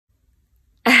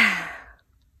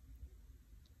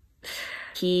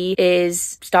he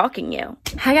is stalking you.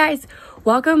 Hi guys,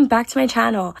 welcome back to my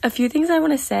channel. A few things I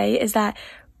want to say is that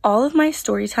all of my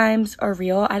story times are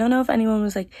real. I don't know if anyone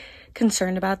was like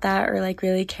concerned about that or like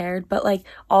really cared, but like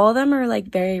all of them are like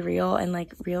very real and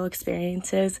like real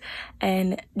experiences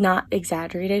and not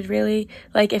exaggerated really.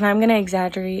 Like if I'm gonna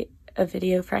exaggerate a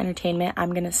video for entertainment,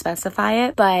 I'm gonna specify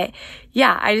it. But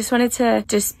yeah, I just wanted to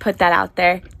just put that out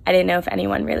there. I didn't know if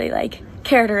anyone really like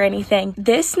cared or anything.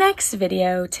 This next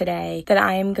video today that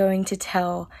I am going to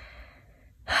tell,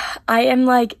 I am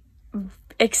like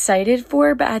excited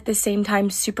for, but at the same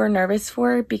time super nervous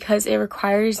for, because it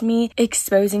requires me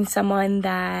exposing someone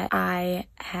that I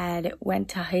had went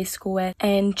to high school with,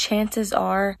 and chances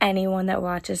are anyone that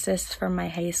watches this from my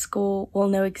high school will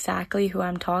know exactly who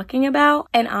I'm talking about.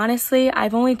 And honestly,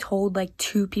 I've only told like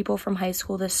 2 people from high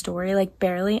school this story. Like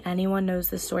barely anyone knows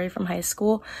the story from high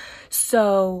school,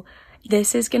 so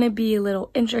this is gonna be a little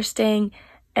interesting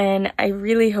and I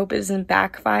really hope it doesn't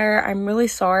backfire. I'm really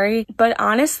sorry, but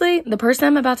honestly, the person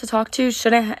I'm about to talk to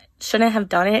shouldn't have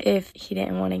done it if he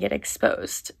didn't want to get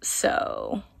exposed.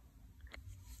 So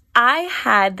I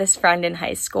had this friend in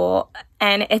high school,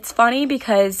 and it's funny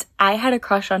because I had a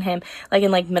crush on him like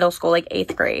in like middle school, like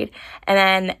 8th grade, and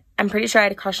then I'm pretty sure I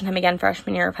had a crush on him again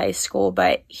freshman year of high school,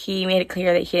 but he made it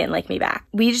clear that he didn't like me back.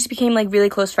 We just became like really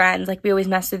close friends. Like we always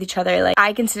messed with each other. Like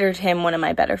I considered him one of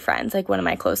my better friends, like one of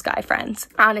my close guy friends.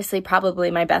 Honestly,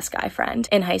 probably my best guy friend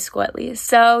in high school at least.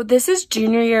 So this is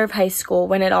junior year of high school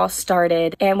when it all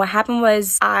started. And what happened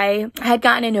was I had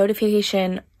gotten a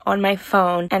notification on my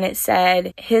phone and it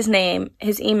said his name,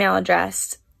 his email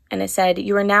address, and it said,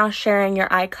 you are now sharing your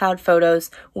iCloud photos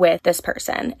with this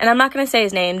person. And I'm not going to say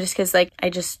his name just because like I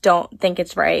just don't think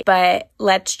it's right, but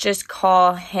let's just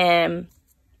call him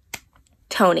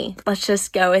Tony. Let's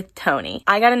just go with Tony.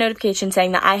 I got a notification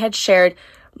saying that I had shared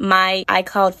my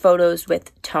iCloud photos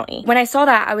with Tony. When I saw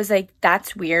that, I was like,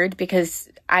 that's weird because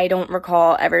I don't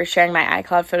recall ever sharing my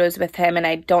iCloud photos with him, and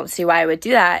I don't see why I would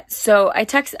do that. So I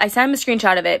sent him a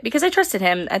screenshot of it because I trusted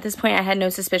him. At this point, I had no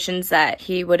suspicions that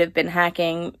he would have been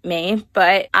hacking me,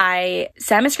 but I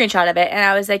sent him a screenshot of it, and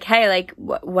I was like, hey, like,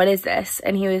 what is this?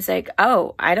 And he was like,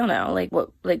 oh, I don't know. Like, what?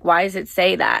 Like, why does it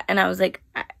say that? And I was like,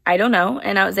 I don't know.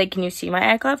 And I was like, can you see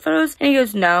my iCloud photos? And he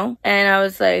goes, no. And I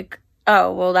was like,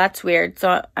 oh, well, that's weird.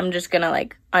 So I'm just gonna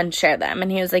like unshare them.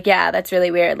 And he was like, yeah, that's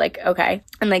really weird. Like, okay.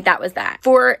 And like, that was that.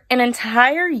 For an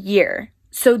entire year.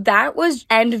 So that was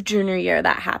end of junior year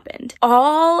that happened.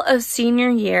 All of senior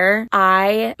year,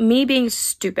 me being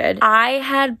stupid, I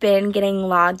had been getting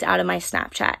logged out of my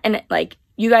Snapchat. And like,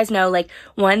 you guys know, like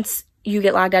once you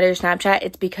get logged out of your Snapchat,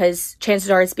 it's because,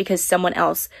 chances are it's because someone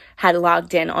else had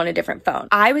logged in on a different phone.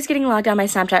 I was getting logged out of my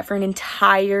Snapchat for an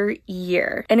entire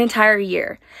year.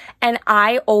 And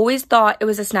I always thought it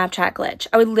was a Snapchat glitch.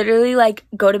 I would literally like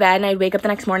go to bed and I'd wake up the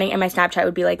next morning and my Snapchat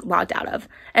would be like logged out of.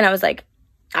 And I was like,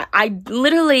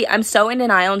 I'm so in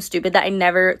denial and stupid that I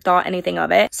never thought anything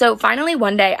of it. So finally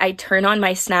one day I turn on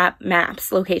my Snap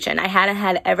Maps location. I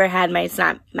hadn't ever had my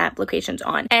Snap Map locations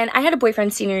on. And I had a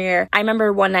boyfriend senior year. I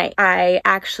remember one night I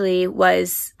actually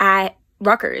was at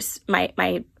Rutgers,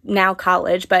 my now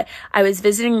college, but I was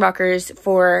visiting Rutgers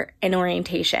for an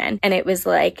orientation, and it was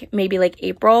like maybe like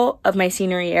April of my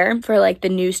senior year for like the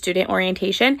new student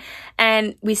orientation,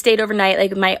 and we stayed overnight.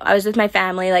 Like I was with my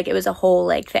family, like it was a whole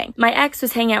like thing. My ex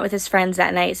was hanging out with his friends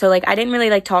that night, so like I didn't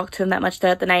really like talk to him that much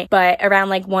throughout the night, but around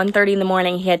like 1:30 in the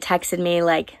morning he had texted me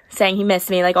like saying he missed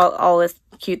me, like all this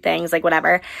cute things, like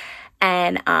whatever.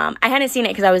 And I hadn't seen it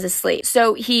because I was asleep.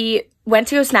 So he went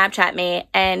to go Snapchat me,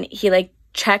 and he like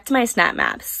checked my Snap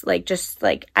Maps, like just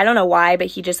like, I don't know why, but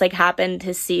he just like happened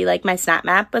to see like my Snap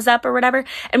Map was up or whatever.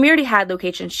 And we already had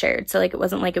locations shared, so like it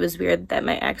wasn't like it was weird that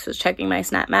my ex was checking my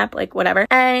Snap Map, like whatever.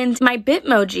 And my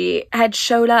Bitmoji had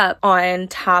showed up on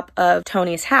top of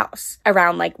Tony's house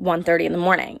around like 1:30 in the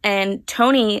morning. And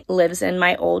Tony lives in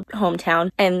my old hometown,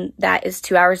 and that is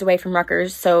 2 hours away from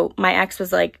Rutgers. So my ex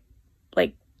was like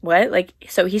what? Like,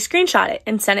 so he screenshot it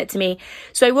and sent it to me.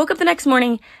 So I woke up the next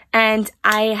morning and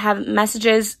I have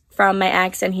messages from my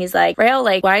ex, and he's like, Rael,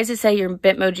 like, why does it say your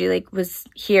Bitmoji, like, was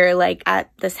here, like,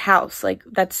 at this house? Like,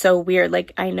 that's so weird.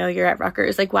 Like, I know you're at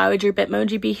Rutgers. Like, why would your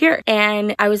Bitmoji be here?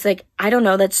 And I was like, I don't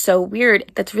know. That's so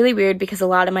weird. That's really weird because a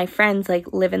lot of my friends,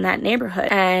 like, live in that neighborhood.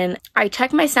 And I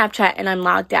checked my Snapchat and I'm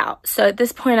logged out. So at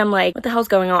this point, I'm like, what the hell's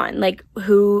going on? Like,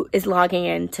 who is logging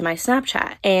into my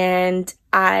Snapchat? And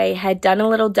I had done a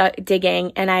little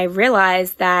digging, and I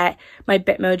realized that my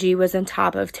Bitmoji was on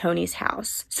top of Tony's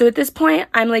house. So at this point,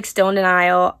 I'm like still in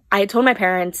denial. I had told my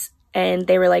parents, and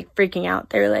they were like freaking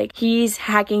out. They were like, he's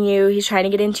hacking you. He's trying to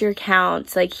get into your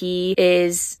accounts. Like, he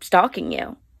is stalking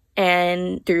you.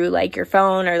 and through like your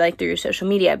phone or like through your social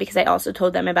media, because I also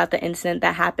told them about the incident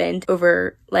that happened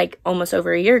over like almost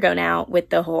over a year ago now with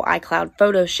the whole iCloud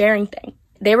photo sharing thing.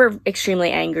 They were extremely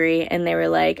angry and they were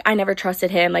like, I never trusted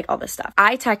him, like all this stuff.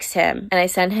 I text him and I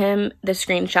sent him the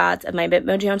screenshots of my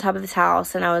Bitmoji on top of his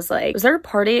house, and I was like, was there a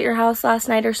party at your house last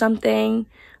night or something?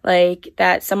 Like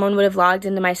that someone would have logged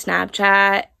into my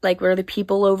Snapchat, like were the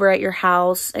people over at your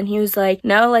house? And he was like,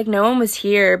 no, like no one was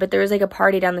here, but there was like a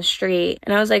party down the street.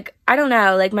 And I was like, I don't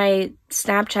know, like my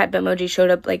Snapchat Bitmoji showed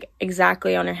up like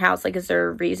exactly on your house. Like, is there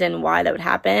a reason why that would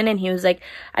happen? And he was like,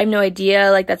 I have no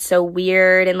idea, like that's so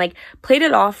weird, and like played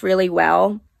it off really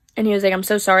well. And he was like, I'm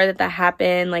so sorry that that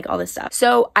happened, like all this stuff.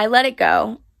 So I let it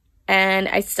go, and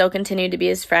I still continued to be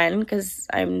his friend because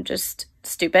I'm just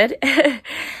stupid.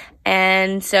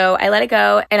 And so I let it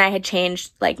go, and I had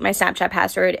changed like my Snapchat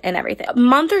password and everything. A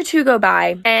month or two go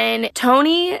by, and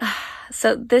Tony,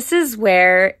 so this is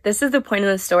the point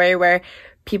of the story where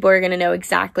people are going to know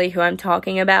exactly who I'm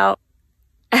talking about.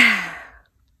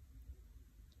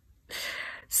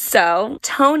 So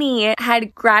Tony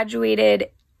had graduated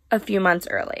a few months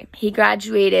early. He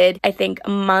graduated, I think, a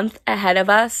month ahead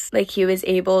of us. Like he was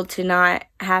able to not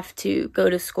have to go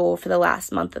to school for the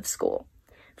last month of school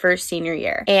for senior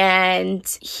year. And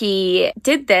he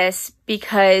did this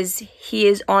because he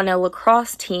is on a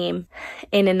lacrosse team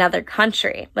in another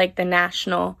country, like the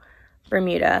national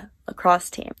Bermuda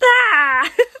lacrosse team. Ah!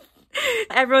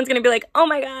 Everyone's gonna be like, oh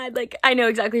my god, like I know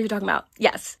exactly who you're talking about.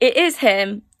 Yes, it is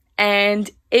him. And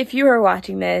if you are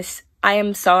watching this, I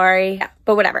am sorry, yeah,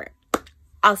 but whatever.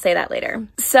 I'll say that later.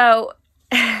 So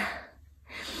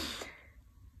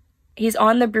he's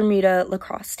on the Bermuda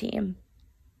lacrosse team.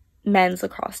 Men's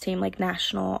lacrosse team, like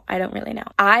national, I don't really know.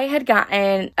 I had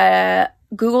gotten a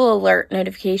Google alert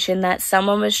notification that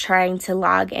someone was trying to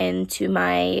log into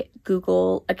my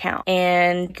Google account,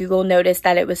 and Google noticed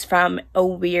that it was from a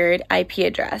weird IP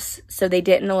address, so they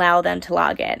didn't allow them to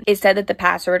log in. It said that the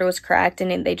password was correct,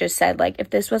 and they just said like, if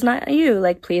this was not you,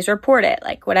 like please report it,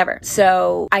 like whatever.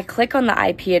 So I click on the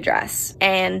IP address,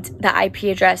 and the IP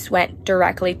address went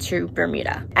directly to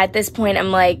Bermuda. At this point,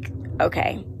 I'm like,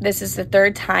 okay, this is the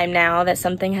third time now that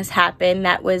something has happened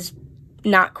that was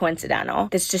not coincidental.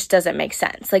 This just doesn't make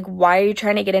sense. Like, why are you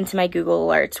trying to get into my Google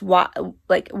alerts? Why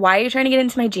are you trying to get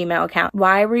into my Gmail account?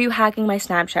 Why were you hacking my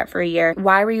Snapchat for a year?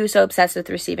 Why were you so obsessed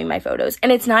with receiving my photos?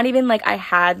 And it's not even like I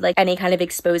had like any kind of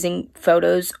exposing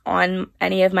photos on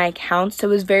any of my accounts. So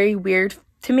it was very weird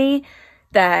to me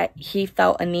that he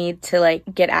felt a need to like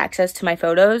get access to my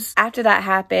photos. After that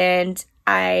happened,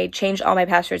 I changed all my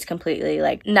passwords completely,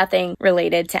 like nothing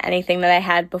related to anything that I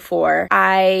had before.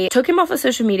 I took him off of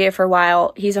social media for a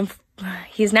while.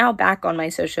 He's now back on my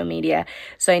social media,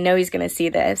 so I know he's gonna see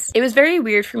this. It was very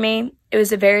weird for me. It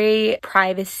was a very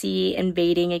privacy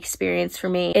invading experience for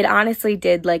me. It honestly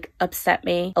did like upset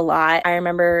me a lot. I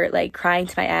remember like crying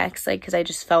to my ex, like because I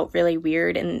just felt really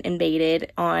weird and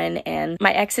invaded on. And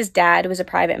my ex's dad was a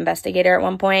private investigator at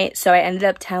one point, so I ended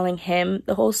up telling him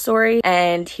the whole story,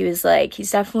 and he was like,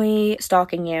 he's definitely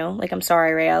stalking you. Like, I'm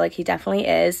sorry, Rhea, like he definitely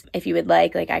is. If you would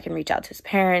like I can reach out to his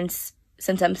parents,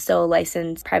 since I'm still a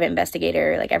licensed private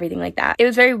investigator, like everything like that. It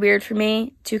was very weird for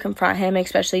me to confront him,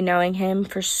 especially knowing him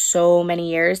for so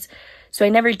many years. So I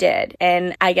never did.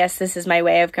 And I guess this is my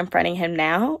way of confronting him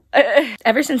now.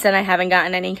 Ever since then, I haven't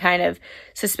gotten any kind of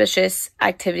suspicious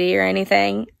activity or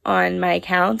anything on my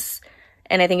accounts.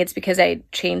 And I think it's because I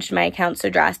changed my account so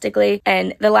drastically.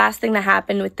 And the last thing that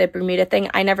happened with the Bermuda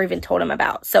thing, I never even told him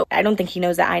about. So I don't think he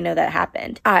knows that I know that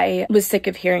happened. I was sick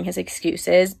of hearing his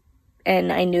excuses,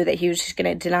 and I knew that he was just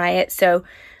going to deny it. So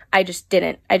I just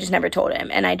never told him,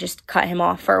 and I just cut him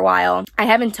off for a while. I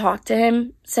haven't talked to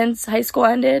him since high school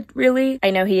ended, really. I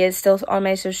know he is still on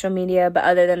my social media, but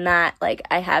other than that, like,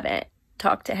 I haven't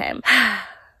talked to him.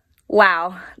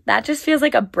 Wow, that just feels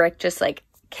like a brick just like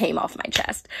came off my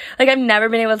chest. Like, I've never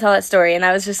been able to tell that story, and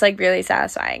that was just like really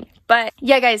satisfying. But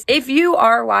yeah, guys, if you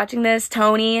are watching this,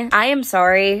 Tony, I am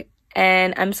sorry.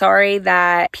 And I'm sorry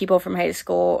that people from high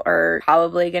school are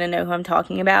probably going to know who I'm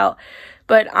talking about.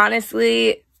 But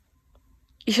honestly,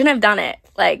 you shouldn't have done it.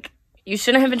 Like, you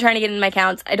shouldn't have been trying to get in my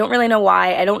accounts. I don't really know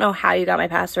why. I don't know how you got my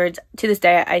passwords. To this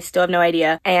day, I still have no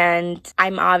idea. And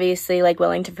I'm obviously, like,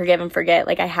 willing to forgive and forget.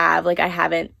 Like, I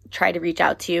haven't tried to reach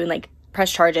out to you and, like,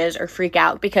 press charges or freak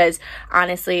out. Because,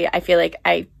 honestly, I feel like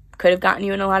I could have gotten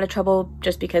you in a lot of trouble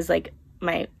just because, like,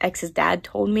 my ex's dad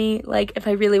told me, like, if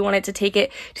I really wanted to take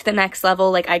it to the next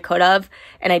level, like, I could have,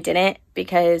 and I didn't,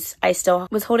 because I still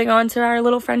was holding on to our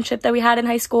little friendship that we had in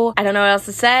high school. I don't know what else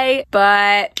to say,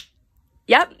 but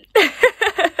yep.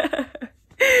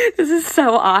 This is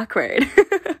so awkward.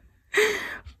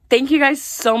 thank you guys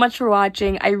so much for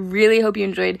watching. I really hope you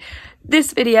enjoyed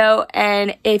this video,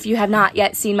 and if you have not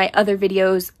yet seen my other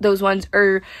videos, those ones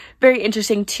are very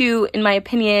interesting too, in my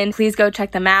opinion. Please go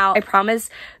check them out. I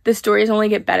promise the stories only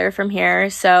get better from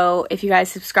here, so if you guys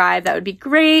subscribe, that would be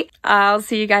great. I'll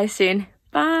see you guys soon.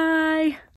 Bye.